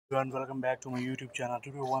And welcome back to my YouTube channel.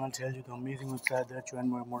 Today I want to tell you the amazing website that you earn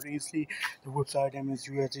more and more easily. The website name is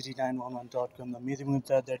USDT911.com. The amazing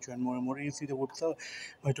website that you earn more and more easily. The website,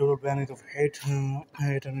 my total balance of 800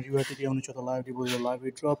 USDT. I'm going to show the live deposit, the live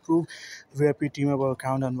withdrawal proof, VIP team member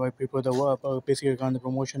account and white paper, the basic account, the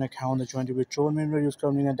promotion account, the 20 withdrawal minimum use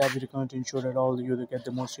coming and debit account to ensure that all the users get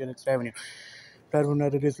the most share revenue. Platform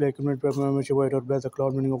that is like community platform membership white out the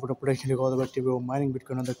cloud mining of potentially cause of active mining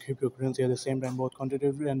Bitcoin and the cryptocurrency at the same time. Both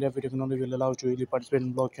quantitative and debit technology will allow you to easily participate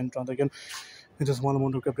in blockchain transaction with a small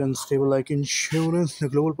amount of capital and stable like insurance. The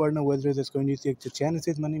global partner, whether it's going to take the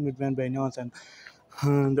Genesis money, Midway, Binance, and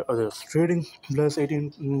the others. Trading plus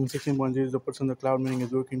 16.0% the cloud mining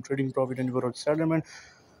is working. Trading profit and overall settlement.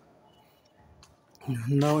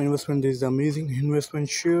 Now investment is amazing investment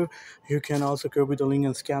sure. You can also copy the link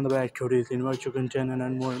and scan the back codes, invite your content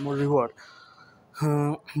and more reward.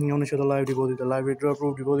 You want to show the live deposit, the live withdrawal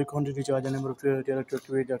proof, deposit quantity, charge, and number of direct to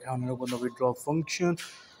activate the account and open the withdrawal function.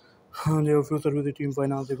 There are few service the team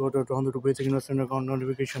finance, they got 200 to basic investment account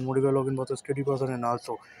notification, modify login both a steady person and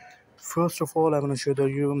also. First of all, I'm going to show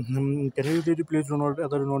you can you really please do not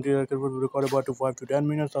other not record about to 5 to 10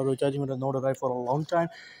 minutes or charging will not arrive for a long time.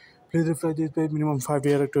 Please refresh this page. Minimum 5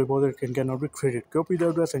 direct deposit cannot be credited. Copy the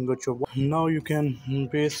address and go to. Now you can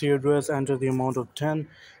paste the address, enter the amount of 10,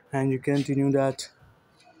 and you continue that.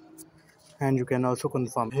 And you can also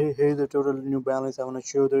confirm. Hey, here's the total new balance. I want to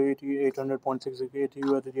show the 800.680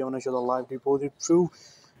 USDT. I want to show the live deposit proof.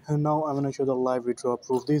 And now I'm going to show the live withdrawal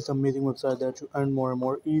proof. This is an amazing website that you earn more and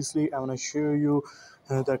more easily. I'm going to show you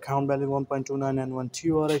the account balance 1.29 and 1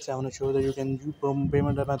 TRX. I'm going to show that you can do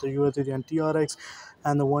payment method USDT and TRX,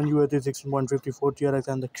 and the 1 USD 16.54 TRX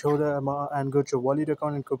and the code and go to your wallet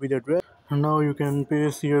account and copy the address. And now you can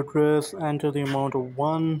paste the address, enter the amount of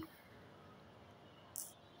 1.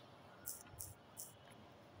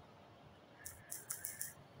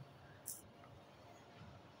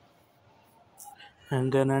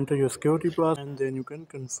 And then enter your security password and then you can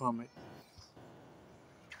confirm it.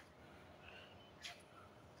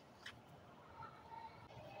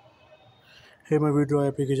 Hey, my withdrawal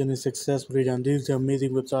application is successfully done. This is the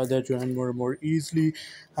amazing website that you earn more and more easily.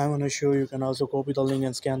 I'm going to show you can also copy the link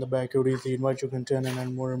and scan the barcode easily, invite your content and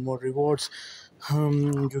earn more and more rewards.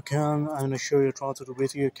 You can, I'm going to show you transfer to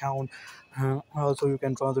basic account. Also, you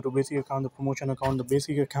can transfer to basic account, the promotion account, the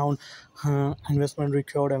basic account, investment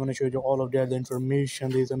record. I'm going to show you all of that, the information.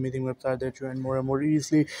 This is an amazing website that you earn more and more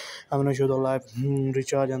easily. I'm going to show the live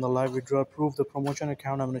recharge and the live withdrawal proof, the promotion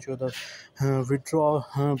account. I'm going to show the withdrawal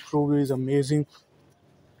proof is amazing.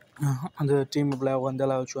 The team of level 1, the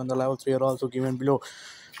level 2, and the level 3 are also given below.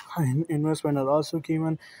 Investment are also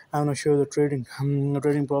given. I'm going to show the trading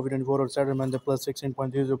profit and forward settlement, the plus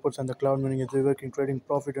 16.0%. The cloud mining is working. Trading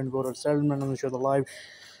profit and forward settlement. I'm going to show the live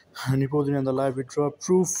deposit and the live withdrawal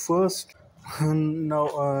proof first. Now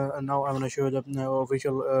I'm going to show the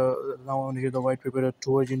official. Now I'm going to show the white paper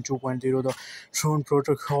version 2.0, the Tron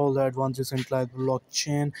protocol, the advanced decentralized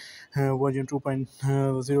blockchain. Version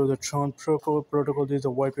 2.0, the Tron protocol. This is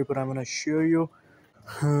the white paper I'm going to show you.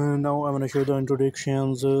 Now I'm going to show the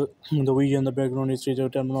introductions, the vision, the background history, the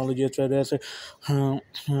terminology, etc.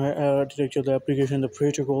 Architecture, the application, the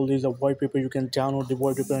protocol. This is a white paper. You can download the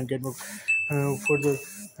white paper and get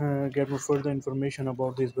more further information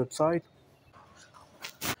about this website.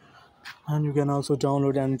 And you can also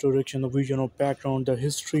download an introduction, the vision of background, the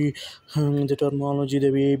history, the terminology,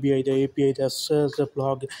 the API that says the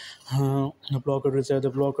blog, the blogger reserve,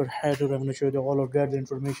 the blogger header. I'm going to show you all of that, the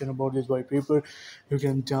information about this white paper. You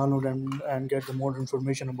can download and get the more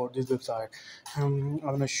information about this website. I'm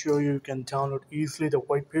going to show you can download easily the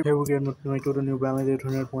white paper. Here we get my total new balance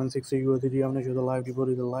 800.60 USDT. I'm going to show the live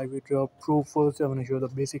deposit, the live withdrawal proof first. I'm going to show the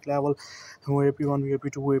basic level, AP1,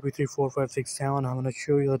 AP2, AP3, 4, 5, 6, 7. I'm going to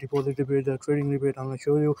show you the deposit rebate, the trading rebate. I'm going to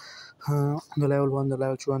show you the level 1, the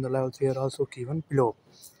level 2, and the level 3 are also given below.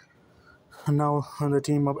 Now on the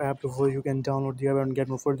team of app, before you can download the app and get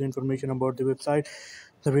more further information about the website,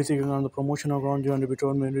 the basic account, the promotion account, you want to be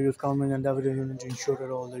told use comment and everything to ensure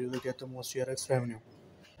that all the users get the most TRX revenue.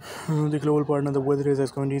 The global partner, the weather is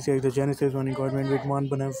S26, the Genesis money government with one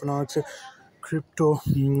Finance, crypto,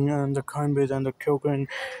 and the Coinbase and the Token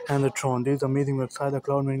and the Tron. This amazing website, the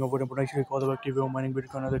cloud mining of potentially cause of active mining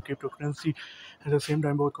Bitcoin and the cryptocurrency. At the same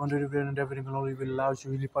time, both quantitative and everything technology will allow you to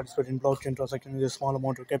really participate in blockchain transaction with a small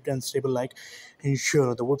amount of capital and stable like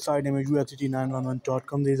insure. The website name is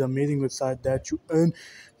USDT911.com. This is an amazing website that you earn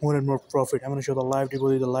more and more profit. I'm going to show the live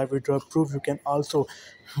deposit, the live withdrawal proof. You can also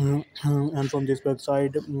and from this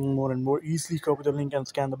website more and more easily copy the link and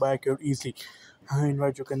scan the barcode easily.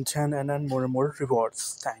 Invite your content and earn more and more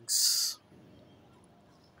rewards. Thanks.